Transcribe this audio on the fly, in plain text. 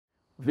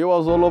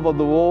Viewers all over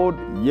the world,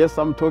 yes,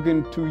 I'm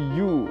talking to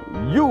you.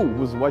 You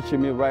who's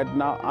watching me right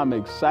now. I'm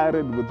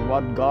excited with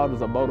what God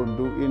is about to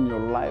do in your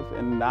life,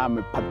 and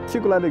I'm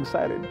particularly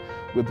excited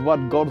with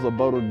what God is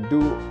about to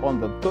do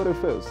on the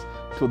 31st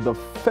to the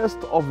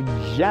 1st of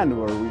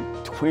January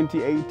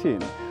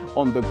 2018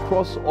 on the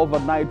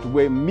crossover night,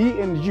 where me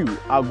and you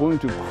are going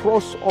to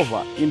cross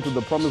over into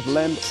the promised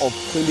land of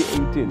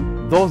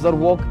 2018. Those that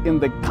walk in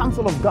the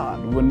counsel of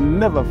God will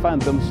never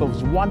find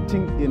themselves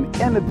wanting in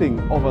anything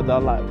over their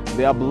life.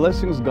 There are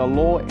blessings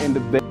galore, and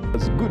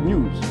there's good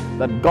news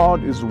that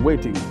God is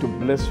waiting to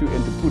bless you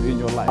and to put in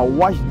your life. Now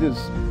watch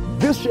this.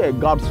 This year,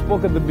 God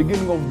spoke at the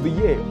beginning of the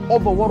year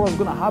over what was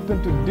going to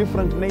happen to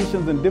different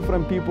nations and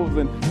different peoples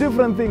and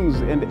different things,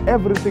 and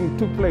everything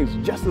took place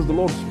just as the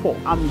Lord spoke.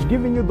 I'm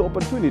giving you the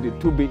opportunity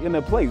to be in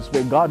a place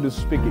where God is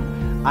speaking.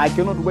 I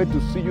cannot wait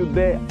to see you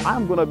there.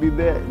 I'm going to be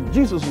there.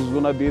 Jesus is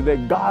going to be there.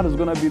 God is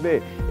going to be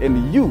there.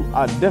 And you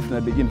are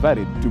definitely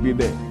invited to be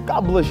there.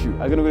 God bless you.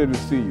 I cannot wait to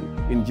see you.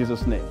 In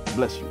Jesus' name,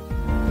 bless you.